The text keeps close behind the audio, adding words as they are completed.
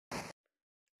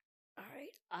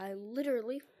I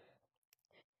literally.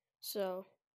 So.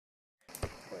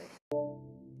 Wait.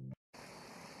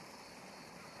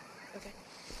 Okay.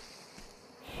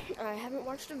 I haven't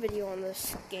watched a video on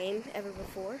this game ever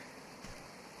before.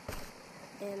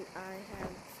 And I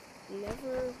have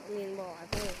never.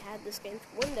 I've only had this game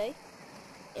for one day.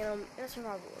 And I'm in a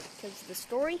survival mode. Because the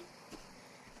story,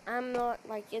 I'm not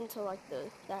like into like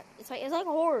that. It's like a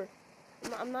horror.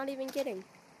 I'm not even kidding.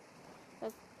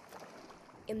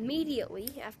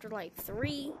 Immediately after like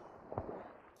 3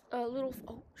 little.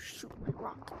 Oh shoot, my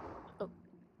rock. Oh,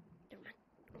 never mind.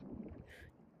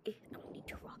 I don't need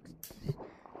 2 rocks. Okay,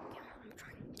 I'm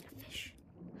trying to get a fish.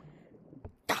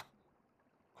 Ah!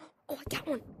 Oh, I got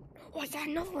one. Oh, I got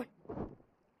another one.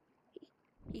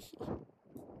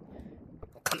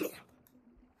 Come here.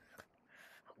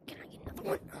 Oh, can I get another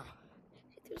one?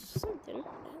 There's something.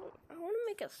 I want to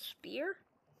make a spear.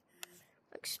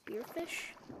 Like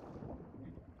spearfish.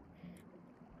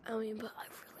 But I really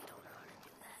don't know how to do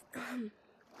that.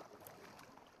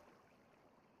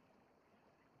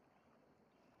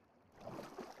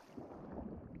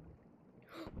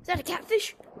 Is that a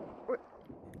catfish? Or,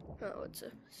 oh, it's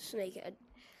a snakehead.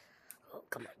 Oh,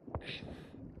 come on.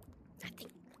 I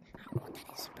don't know what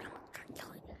that is, but I'm trying to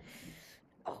kill it.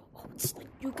 Oh, it's like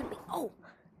you can be. Oh,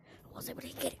 I was able to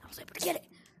get it.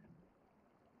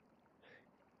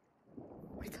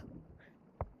 Where'd it go?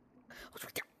 Oh, it's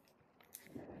right there.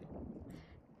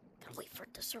 Gotta wait for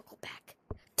it to circle back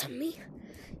to me.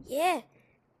 Yeah.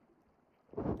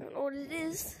 I don't know what it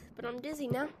is, but I'm dizzy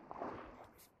now. Is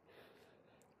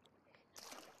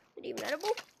it even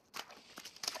edible?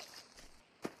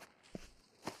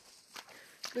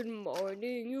 Good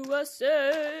morning,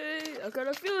 USA. I got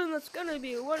a feeling it's gonna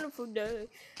be a wonderful day.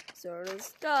 Sun in the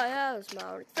sky has a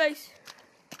smile on its face.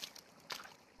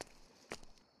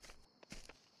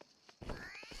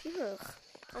 Ugh,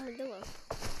 armadillo.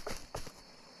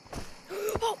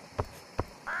 Oh!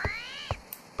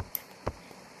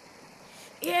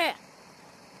 Yeah!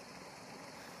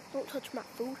 Don't touch my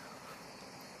food.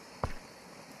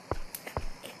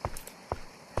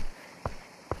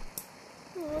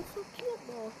 Oh, that's so cute,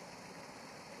 though.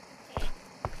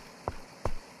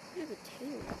 You have a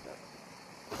tame like that.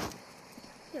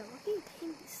 Yeah, why can you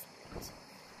tame these things?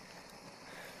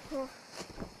 Well,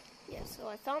 yeah, so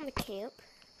I found the camp.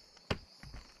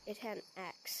 It had an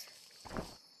axe.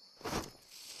 I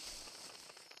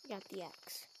got the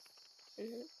axe.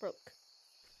 And then it broke.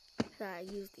 So I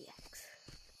used the axe.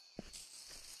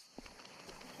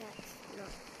 That's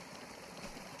not.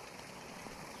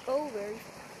 Go very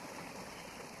far.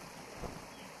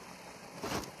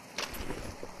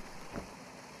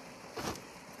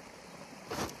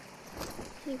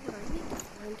 See what I need to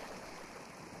find.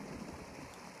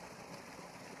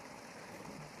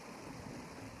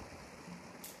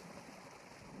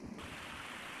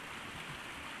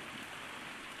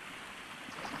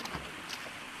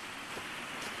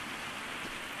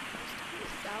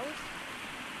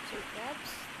 Some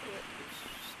crabs.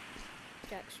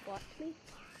 Jack squat me.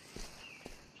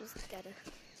 Just gotta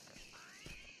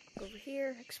go over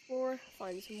here, explore,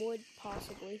 find some wood,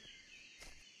 possibly.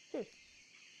 Well,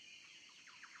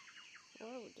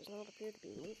 it does not appear to be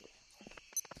moving.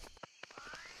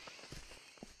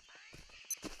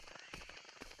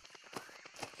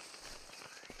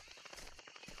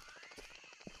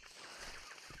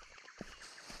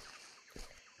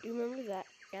 Do you remember that?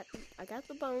 I got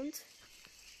the bones.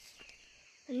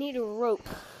 I need a rope.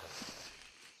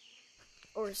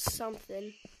 Or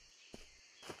something.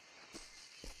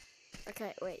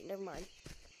 Okay, wait, never mind.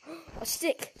 A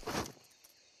stick!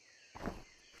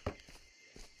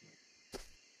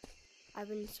 I've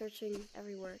been searching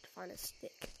everywhere to find a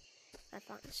stick. I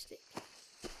found a stick.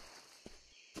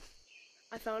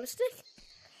 I found a stick!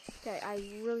 Okay, I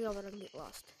really hope I don't get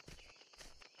lost.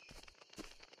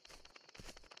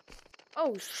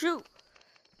 Oh, shoot!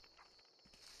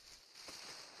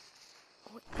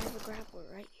 Oh, I have a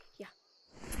grappler, right? Yeah.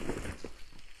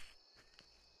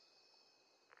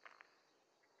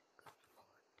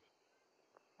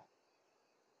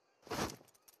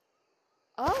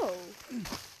 Oh!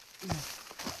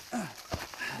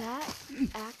 That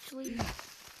actually... I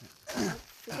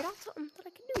figured out something that I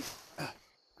can do.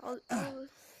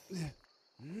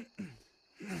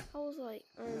 I was like,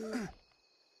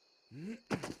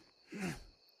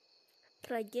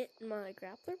 can I get my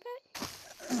grappler back?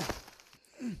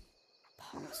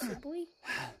 Possibly.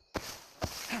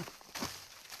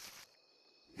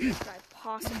 Could I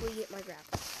possibly get my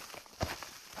grappler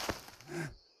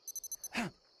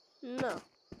back? No.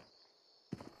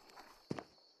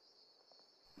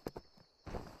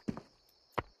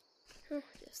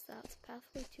 Just that's a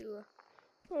pathway to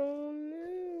Oh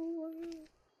no.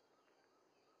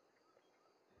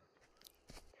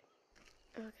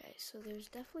 Okay, so there's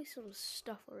definitely some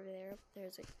stuff over there.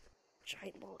 There's a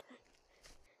giant boulder.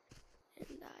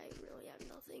 And I really have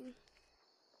nothing.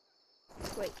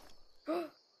 Wait.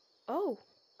 Oh,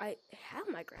 I have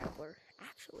my grappler,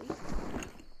 actually.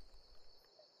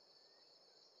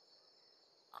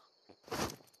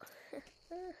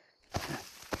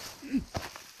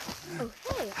 Oh,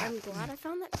 hey, I'm glad I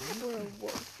found that grappler.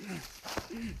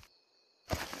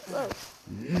 Whoa.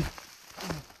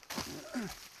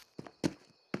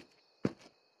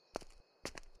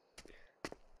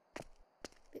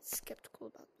 A bit skeptical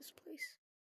about this place.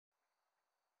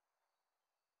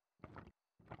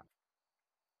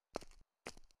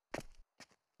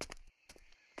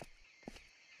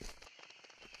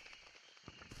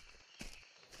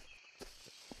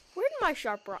 Where did my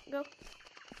sharp rock go?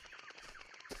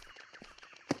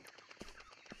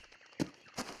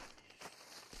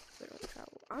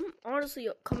 I'm honestly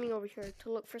coming over here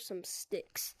to look for some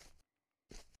sticks.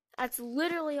 That's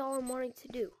literally all I'm wanting to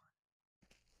do.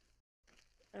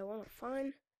 I want to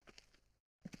find...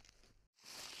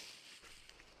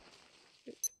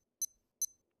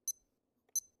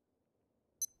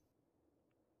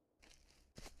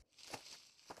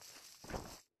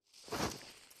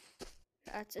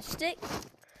 That's a stick.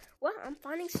 Well, I'm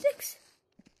finding sticks.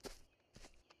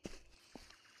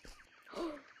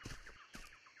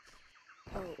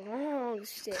 A long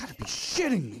stick. Gotta be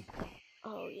shitting me.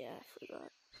 Oh yeah, I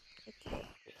forgot. Okay.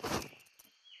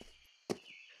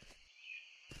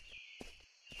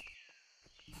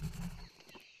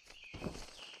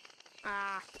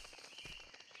 Ah.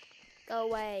 Go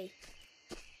away.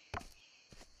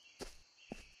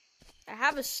 I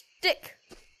have a stick.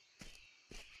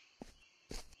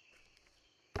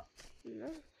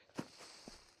 No.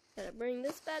 Gotta bring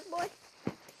this bad boy?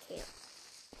 I can't.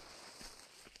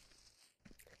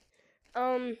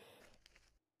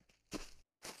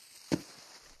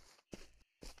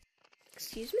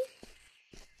 Excuse me?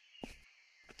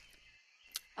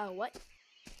 Oh, what?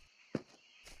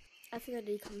 I think I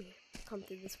did come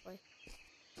through this way.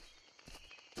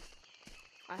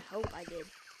 I hope I did.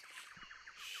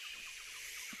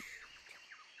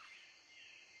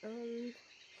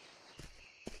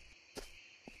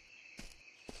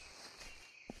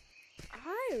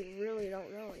 I really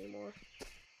don't know anymore.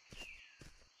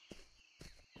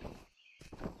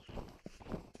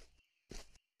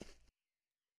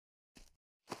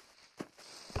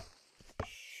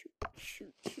 Shoot,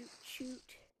 shoot, shoot, shoot.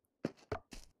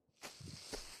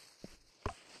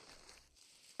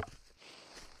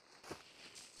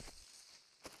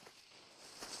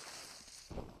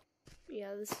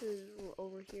 Yeah, this is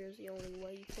over here is the only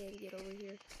way you can get over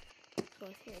here. So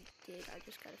I think I did. I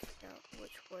just gotta figure out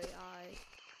which way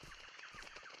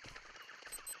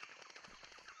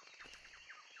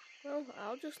Well,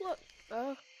 I'll just look.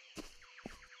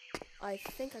 I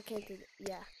think I came through.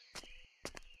 Yeah.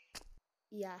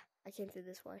 Yeah, I came through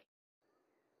this way.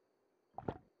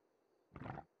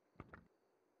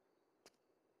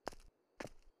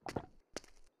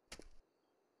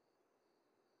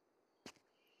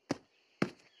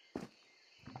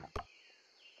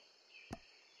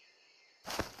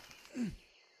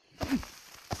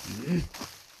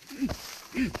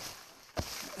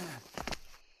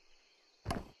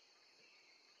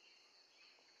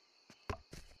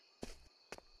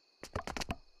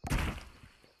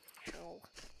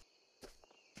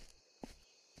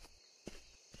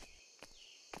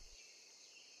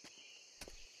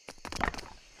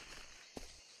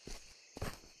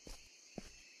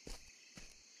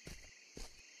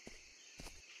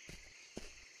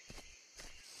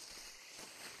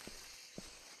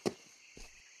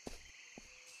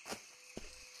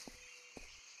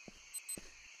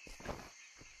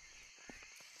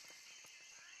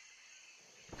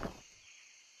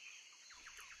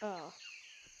 Ow. Oh.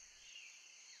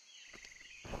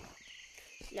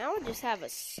 Now I just have a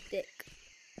stick.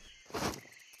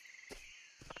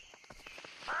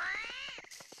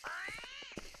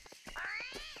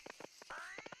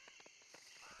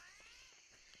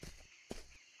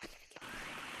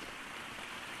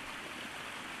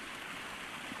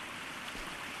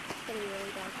 It's getting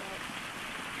really dark out.